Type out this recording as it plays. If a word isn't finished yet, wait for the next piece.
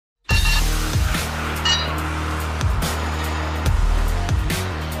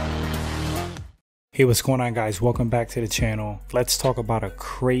Hey, what's going on, guys? Welcome back to the channel. Let's talk about a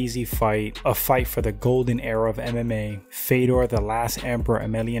crazy fight, a fight for the golden era of MMA. Fedor the Last Emperor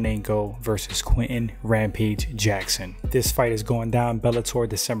Emelianenko versus Quinton Rampage Jackson. This fight is going down Bellator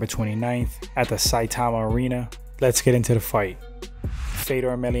December 29th at the Saitama Arena. Let's get into the fight. Fedor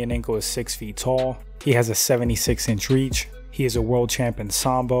Emelianenko is 6 feet tall. He has a 76-inch reach. He is a world champ in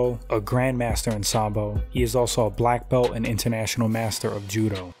Sambo, a grandmaster in Sambo. He is also a black belt and international master of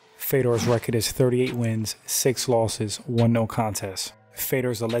Judo. Fedor's record is 38 wins, 6 losses, 1 no contest.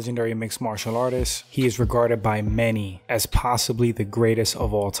 Fedor is a legendary mixed martial artist. He is regarded by many as possibly the greatest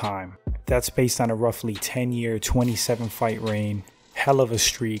of all time. That's based on a roughly 10-year, 27-fight reign. Hell of a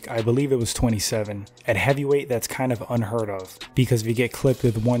streak. I believe it was 27. At heavyweight, that's kind of unheard of, because if you get clipped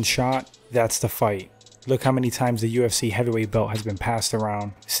with one shot, that's the fight. Look how many times the UFC heavyweight belt has been passed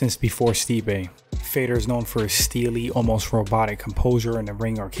around since before Stipe. Fedor is known for his steely, almost robotic composure in the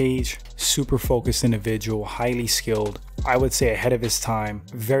ring or cage. Super focused individual, highly skilled. I would say ahead of his time,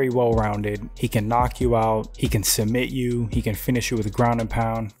 very well rounded. He can knock you out, he can submit you, he can finish you with a ground and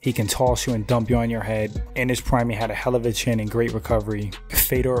pound, he can toss you and dump you on your head. In his prime, he had a hell of a chin and great recovery.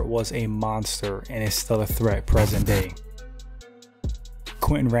 Fedor was a monster and is still a threat present day.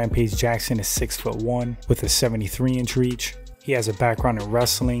 Quinton Rampage Jackson is 6'1" with a 73-inch reach. He has a background in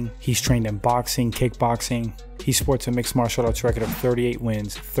wrestling. He's trained in boxing, kickboxing. He sports a mixed martial arts record of 38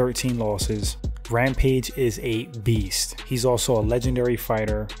 wins, 13 losses. Rampage is a beast. He's also a legendary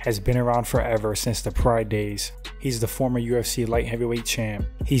fighter, has been around forever since the Pride days. He's the former UFC light heavyweight champ.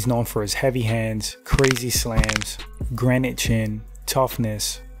 He's known for his heavy hands, crazy slams, granite chin,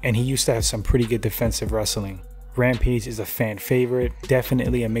 toughness, and he used to have some pretty good defensive wrestling. Rampage is a fan favorite,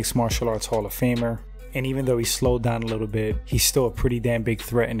 definitely a mixed martial arts Hall of Famer. And even though he slowed down a little bit, he's still a pretty damn big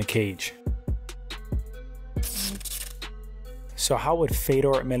threat in the cage. So how would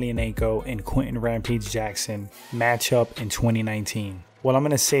Fedor Emelianenko and Quinton Rampage Jackson match up in 2019? Well, I'm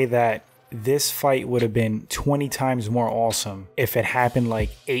going to say that this fight would have been 20 times more awesome if it happened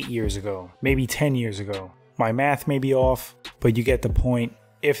like 8 years ago, maybe 10 years ago. My math may be off, but you get the point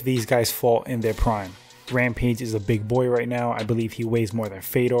if these guys fought in their prime. Rampage is a big boy right now. I believe he weighs more than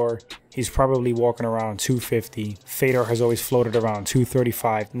Fedor. He's probably walking around 250. Fedor has always floated around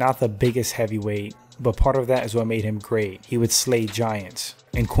 235. Not the biggest heavyweight, but part of that is what made him great. He would slay giants.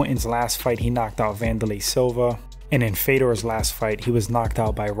 In Quinton's last fight, he knocked out Wanderlei Silva. And in Fedor's last fight, he was knocked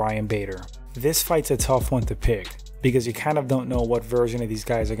out by Ryan Bader. This fight's a tough one to pick, because you kind of don't know what version of these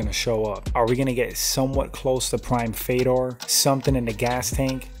guys are going to show up. Are we going to get somewhat close to prime Fedor? Something in the gas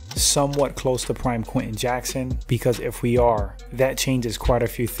tank? Somewhat close to prime Quinton Jackson? Because if we are, that changes quite a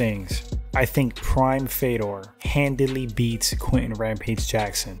few things. I think prime Fedor handily beats Quinton Rampage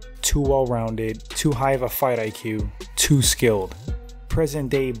Jackson. Too well-rounded, too high of a fight IQ, too skilled. Present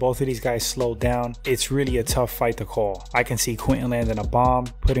day, both of these guys slowed down. It's really a tough fight to call. I can see Quinton landing a bomb,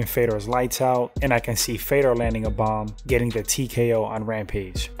 putting Fedor's lights out, and I can see Fedor landing a bomb, getting the TKO on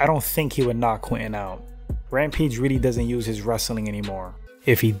Rampage. I don't think he would knock Quinton out. Rampage really doesn't use his wrestling anymore.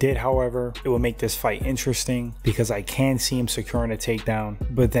 If he did, however, it would make this fight interesting because I can see him securing a takedown,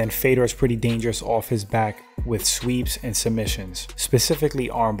 but then Fedor is pretty dangerous off his back with sweeps and submissions, specifically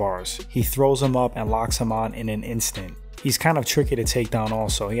arm bars. He throws him up and locks him on in an instant. He's kind of tricky to take down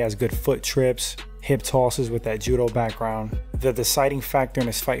also. He has good foot trips, hip tosses with that judo background. The deciding factor in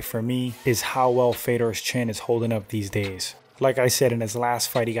this fight for me is how well Fedor's chin is holding up these days. Like I said, in his last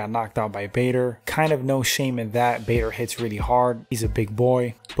fight, he got knocked out by Bader. Kind of no shame in that. Bader hits really hard. He's a big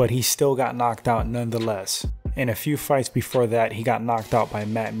boy, but he still got knocked out nonetheless. In a few fights before that, he got knocked out by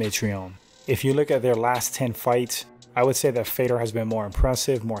Matt Mitrione. If you look at their last 10 fights, I would say that Fedor has been more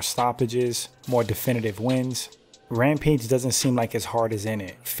impressive, more stoppages, more definitive wins. Rampage doesn't seem like his heart is in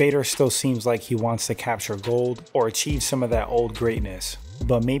it. Fedor still seems like he wants to capture gold or achieve some of that old greatness.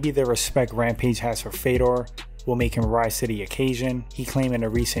 But maybe the respect Rampage has for Fedor will make him rise to the occasion. He claimed in a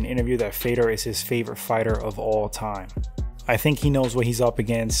recent interview that Fedor is his favorite fighter of all time. I think he knows what he's up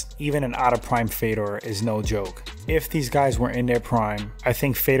against. Even an out of prime Fedor is no joke. If these guys were in their prime, I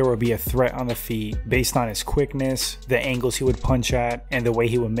think Fedor would be a threat on the feet based on his quickness, the angles he would punch at, and the way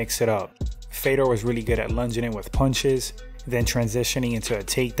he would mix it up. Fedor was really good at lunging in with punches, then transitioning into a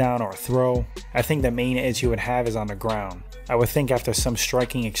takedown or a throw. I think the main edge he would have is on the ground. I would think after some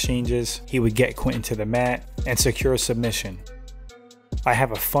striking exchanges, he would get Quinton to the mat and secure a submission. I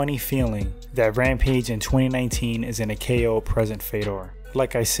have a funny feeling that Rampage in 2019 is in a KO present Fedor.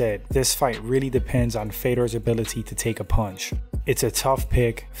 Like I said, this fight really depends on Fedor's ability to take a punch. It's a tough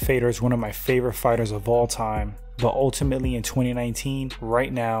pick. Fedor's one of my favorite fighters of all time. But ultimately in 2019,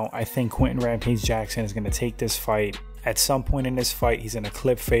 right now, I think Quinton Rampage Jackson is going to take this fight. At some point in this fight, he's going to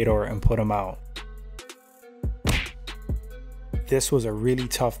clip Fedor and put him out. this was a really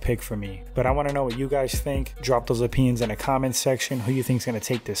tough pick for me. But I want to know what you guys think. Drop those opinions in the comments section. Who you think is going to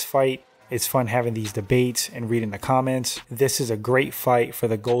take this fight? It's fun having these debates and reading the comments. This is a great fight for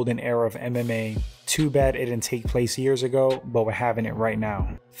the golden era of MMA. Too bad it didn't take place years ago, but we're having it right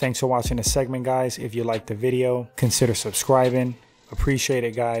now. Thanks for watching the segment, guys. If you liked the video, consider subscribing. Appreciate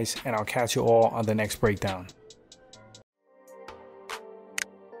it, guys, and I'll catch you all on the next breakdown.